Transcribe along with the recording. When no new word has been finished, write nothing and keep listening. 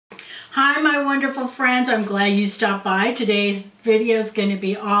Hi my wonderful friends, I'm glad you stopped by. Today's video is going to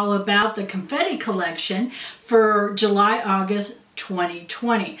be all about the confetti collection for July, August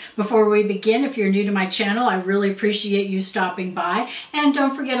 2020. Before we begin, if you're new to my channel, I really appreciate you stopping by. And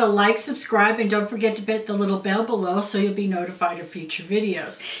don't forget to like, subscribe, and don't forget to hit the little bell below so you'll be notified of future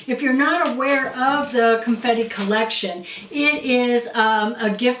videos. If you're not aware of the confetti collection, it is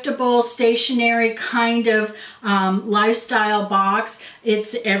a giftable stationery kind of lifestyle box.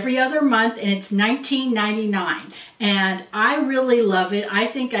 It's every other month and it's $19.99. And I really love it. I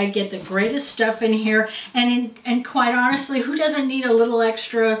think I get the greatest stuff in here. And quite honestly, who doesn't need a little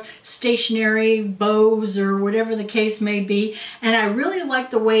extra stationery, bows, or whatever the case may be? And I really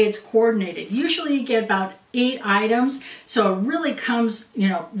like the way it's coordinated. Usually you get about 8 items, so it really comes,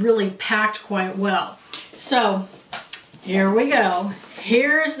 really packed quite well. So here we go.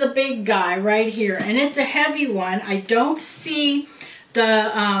 Here's the big guy right here. And it's a heavy one. I don't see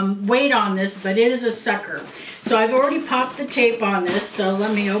the weight on this, but it is a sucker. So I've already popped the tape on this, so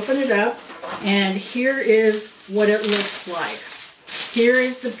let me open it up, and here is what it looks like. Here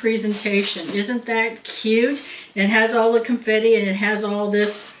is the presentation. Isn't that cute? It has all the confetti and it has all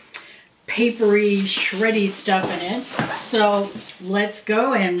this papery, shreddy stuff in it. So let's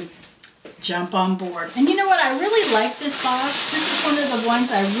go and jump on board. And you know what? I really like this box. This is one of the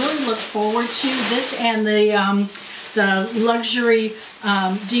ones I really look forward to. This and the luxury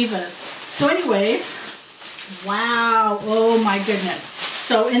divas. So anyways, wow, oh my goodness.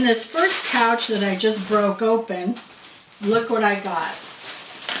 So in this first pouch that I just broke open, look what I got.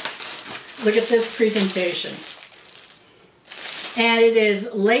 Look at this presentation. And it is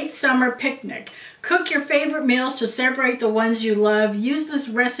Late Summer Picnic. Cook your favorite meals to celebrate the ones you love. Use this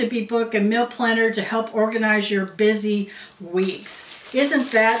recipe book and meal planner to help organize your busy weeks.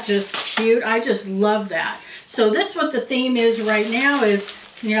 Isn't that just cute? I just love that. So this, what the theme is right now is,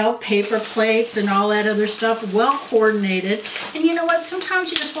 paper plates and all that other stuff, well coordinated. And you know what? Sometimes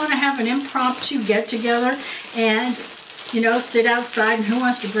you just want to have an impromptu get together and, sit outside, and who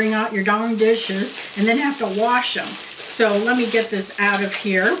wants to bring out your darn dishes and then have to wash them? So let me get this out of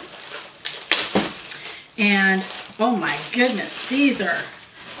here. And oh my goodness, these are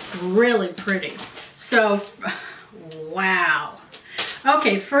really pretty. So, wow.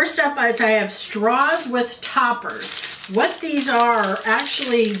 Okay, first up is I have straws with toppers. What these are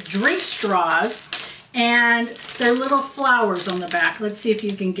actually drink straws, and they're little flowers on the back. Let's see if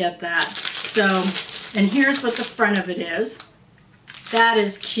you can get that. So, and here's what the front of it is. That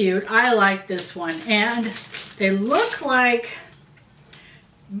is cute. I like this one. And they look like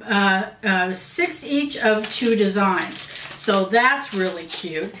 6 each of 2 designs. So that's really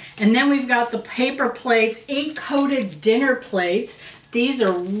cute. And then we've got the paper plates, 8 coated dinner plates. These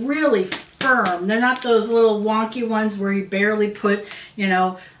are really firm. They're not those little wonky ones where you barely put,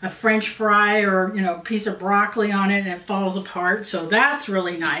 a French fry or, a piece of broccoli on it and it falls apart. So that's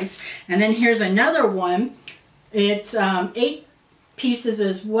really nice. And then here's another one. It's 8 pieces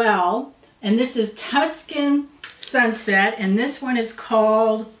as well. And this is Tuscan Sunset. And this one is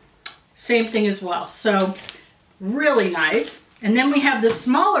called same thing as well. So really nice. And then we have the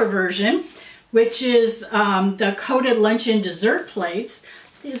smaller version, which is the coated lunch and dessert plates.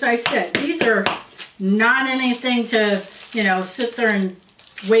 As I said, these are not anything to, sit there and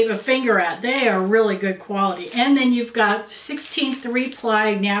wave a finger at. They are really good quality. And then you've got 16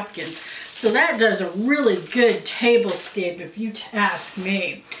 3-ply napkins. So that does a really good tablescape if you ask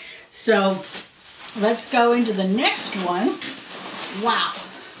me. So let's go into the next one. Wow.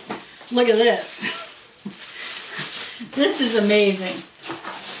 Look at this. This is amazing.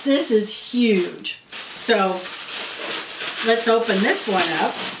 This is huge. So let's open this one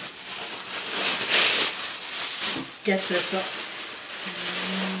up. Get this up.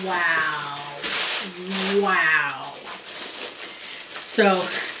 Wow. Wow. So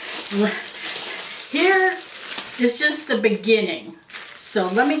here is just the beginning. So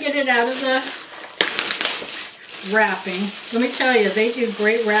let me get it out of the wrapping. Let me tell you, they do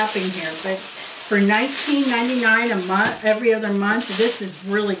great wrapping here, but for $19.99 a month, every other month, this is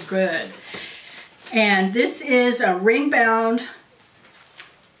really good. And this is a ring-bound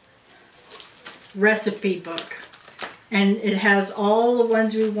recipe book. And it has all the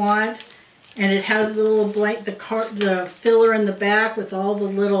ones we want. And it has the little blank, the filler in the back with all the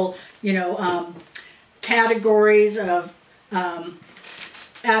little, categories of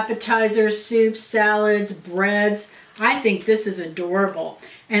appetizers, soups, salads, breads. I think this is adorable.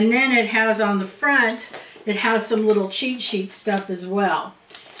 And then it has on the front, it has some little cheat sheet stuff as well.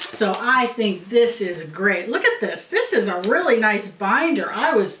 So I think this is great. Look at this. This is a really nice binder.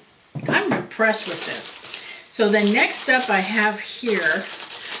 I'm impressed with this. So then next up I have here,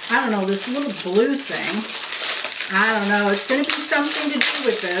 I don't know, this little blue thing. I don't know, it's going to be something to do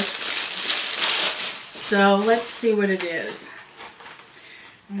with this. So let's see what it is.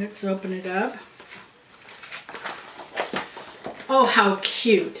 Let's open it up. Oh, how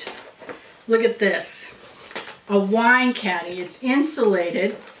cute. Look at this. A wine caddy. It's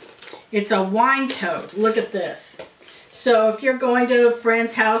insulated. It's a wine tote. Look at this. So if you're going to a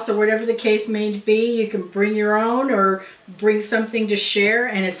friend's house or whatever the case may be, you can bring your own or bring something to share,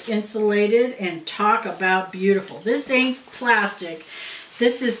 and it's insulated, and talk about beautiful. This ain't plastic.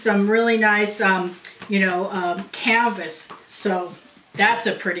 This is some really nice, canvas. So that's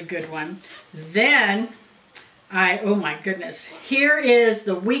a pretty good one. Then, oh my goodness, here is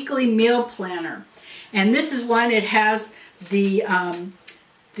the weekly meal planner. And this is one, it has the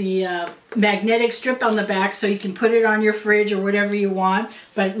magnetic strip on the back so you can put it on your fridge or whatever you want.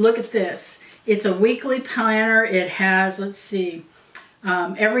 But look at this. It's a weekly planner. It has, let's see,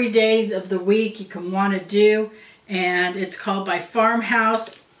 every day of the week you can want to do. And it's called by Farmhouse.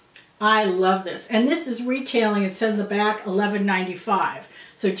 I love this. And this is retailing, it said in the back, $11.95.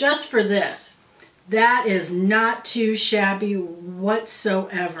 So just for this, that is not too shabby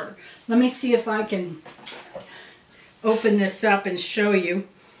whatsoever. Let me see if I can open this up and show you.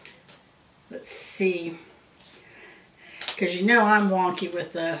 Let's see. Because you know I'm wonky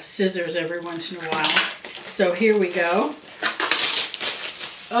with the scissors every once in a while. So here we go.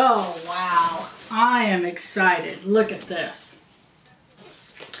 Oh, wow. I am excited. Look at this.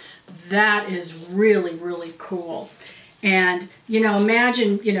 That is really, really cool. And,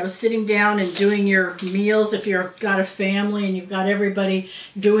 imagine, sitting down and doing your meals if you've got a family and you've got everybody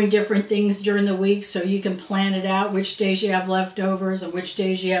doing different things during the week, so you can plan it out, which days you have leftovers and which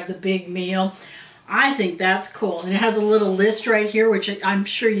days you have the big meal. I think that's cool. And it has a little list right here, which I'm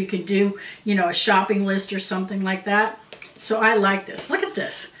sure you can do, a shopping list or something like that. So I like this. Look at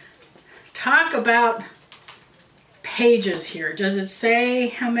this. Talk about pages here. Does it say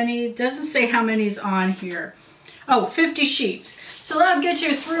how many? It doesn't say how many's on here. Oh, 50 sheets. So that'll get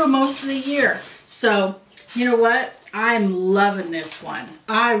you through most of the year. So, you know what? I'm loving this one.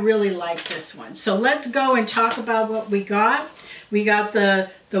 I really like this one. So let's go and talk about what we got. We got the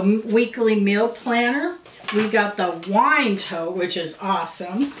weekly meal planner. We got the wine tote, which is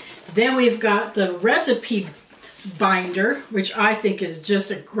awesome. Then we've got the recipe binder, which I think is just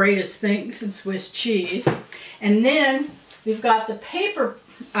the greatest thing since Swiss cheese. And then we've got the paper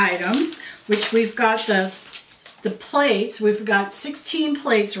items, which we've got the plates. We've got 16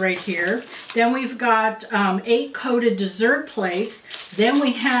 plates right here. Then we've got 8 coated dessert plates. Then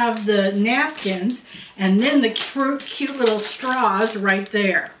we have the napkins, and then the cute little straws right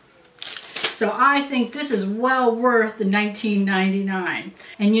there. So I think this is well worth the $19.99.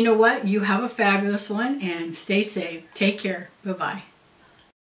 And you know what? You have a fabulous one, and stay safe. Take care. Bye-bye.